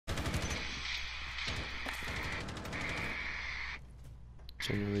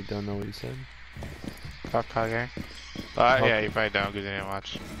Genuinely don't know what you said. Fuck Kage. Yeah, you probably don't because you didn't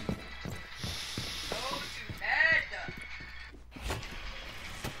watch.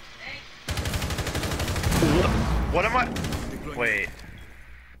 What am I? Wait.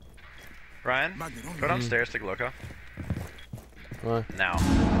 Ryan, go downstairs, take a look. What? Now.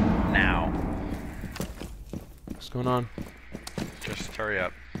 Now. What's going on? Just hurry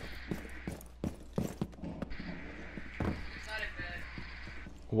up.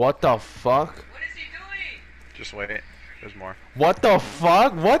 What the fuck? What is he doing? Just wait. There's more. What the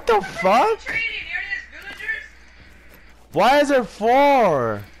fuck? What the fuck? Trading near his villagers? Why is there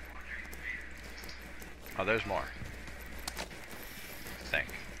 4? Oh, there's more. I think.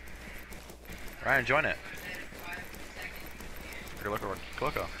 Ryan, join it. Look,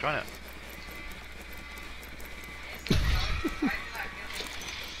 join it.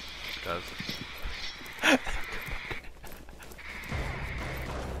 Does.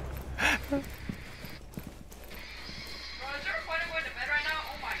 Bro, is there a point of going to bed right now?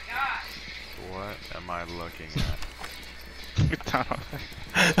 Oh my god. What am I looking at?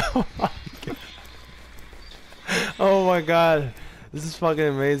 Oh my god. This is fucking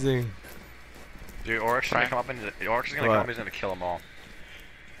amazing. Dude, Oryx is gonna come up and he's gonna kill them all.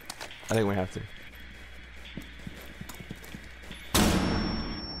 I think we have to.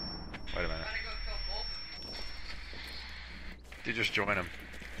 Wait a minute. Dude, just join him.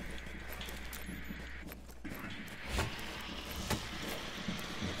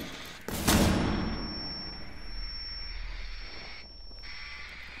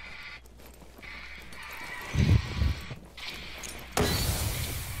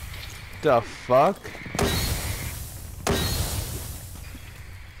 The fuck?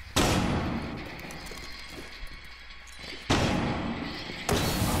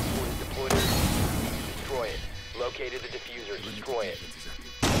 Destroy it. Located the diffuser. Destroy it.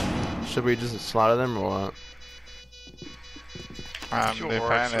 Should we just slaughter them or what? They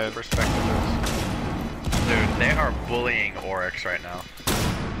planted. Perspective is. Dude, they are bullying Oryx right now.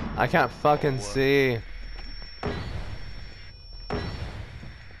 I can't fucking see.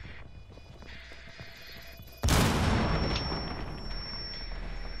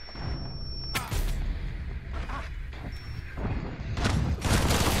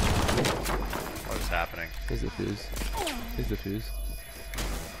 What is happening? He's the fuse. He's the fuse.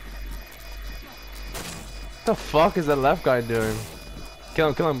 What the fuck is that left guy doing?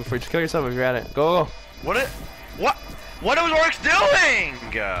 Kill him before you kill yourself if you're at it. Go, go. What was Oryx doing?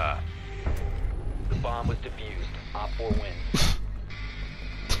 The bomb was defused. Op 4 wins.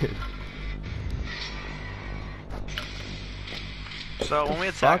 Dude. So when we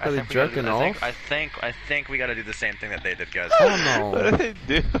attack, Fuck, are they jerking off? I think we gotta do the same thing that they did, guys. Oh no. What are they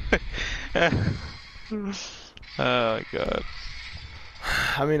doing? Oh my god.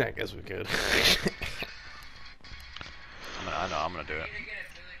 I mean, I guess we could. I know, I'm gonna do it.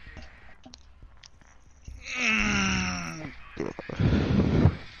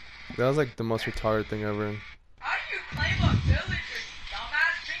 That was like the most retarded thing ever. How do you claim a villager,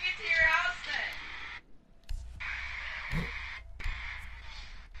 dumbass? Bring it to your house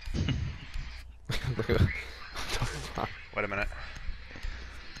then. Look at what the fuck? Wait a minute.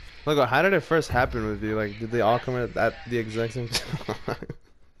 Look, how did it first happen with you? Like, did they all come at the exact same time? Oh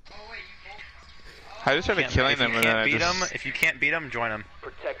wait, you both. I just started killing them and then I just... If you can't beat them, join them.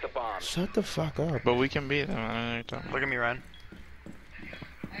 Protect the bomb. Shut the fuck up. But we can beat them. I don't know what you're talking about. Look at me, Ryan.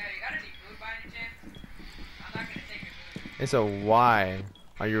 Hey, you got any food by any chance? I'm not gonna take your food. Hey, so why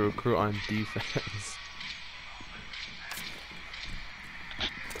are you a recruit on defense?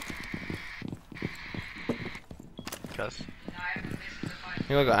 Cuz. No, I have permission to find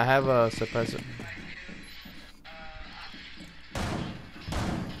Hey, look, I have a suppressor.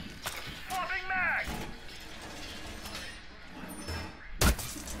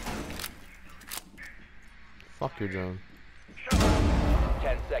 Fuck your drone.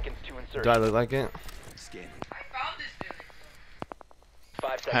 10 seconds to insert. Do I look like it? I found this village. 5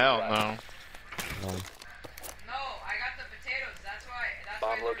 seconds Hell left. no. No. No, I got the potatoes. That's why.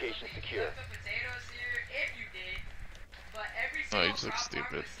 Bomb location secure. The potatoes here, if you did. But every Oh, you single look crop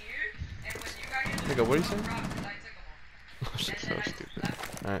stupid. was here, and when you got your Nigga, what are you saying? crops, I took them all. Oh, shit, And so then I just stupid. left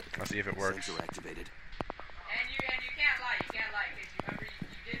them. Alright. Let's see if it works. activated. And you can't lie, because you remember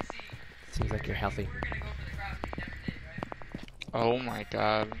you did see Seems like you're healthy. we were gonna go for the crops, but you never did, right? Oh my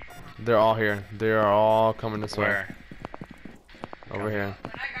god. They're all here. They are all coming this way. Where? Over here.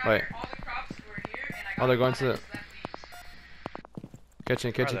 When I got Wait. here, all the crops were here, and I got Oh, they're the going one to that the- just left these.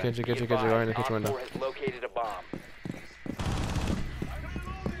 Kitchen, kitchen, Where are they? kitchen, kitchen, Be kitchen. Right in the advised, kitchen Op window. 4 has located a bomb.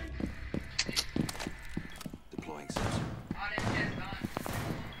 All that shit's gone.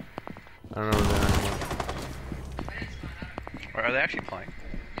 Are they actually playing?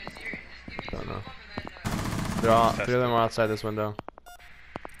 Don't know. They're all, three of them are outside this window.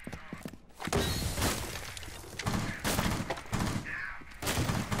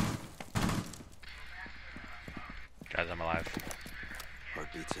 Guys, I'm alive.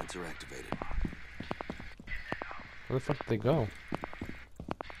 Heartbeat sensor activated. Where the fuck did they go?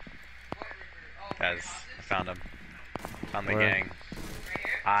 Guys, I found them. Found the Where? gang.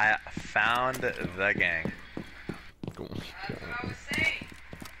 I found the gang. Oh my God.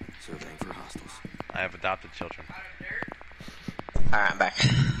 Surveying for hostiles. I have adopted children. Alright, I'm back.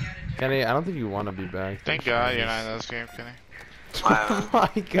 Kenny, I don't think you want to be back. Thank God you're not in this game, Kenny. Oh my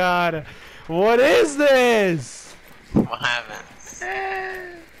God. What is this? What happened?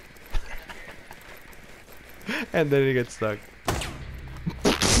 And then he gets stuck.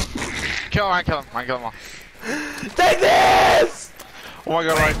 Kill him, kill him, kill him all. Take this! Oh my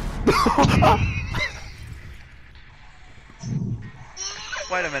God, right.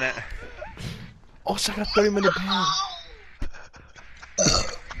 Wait a minute. Oh, so I got a 30-minute ban.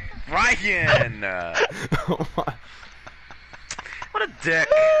 Ryan! Oh my. What a dick.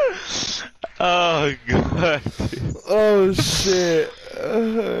 Oh God. Oh shit.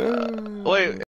 Wait.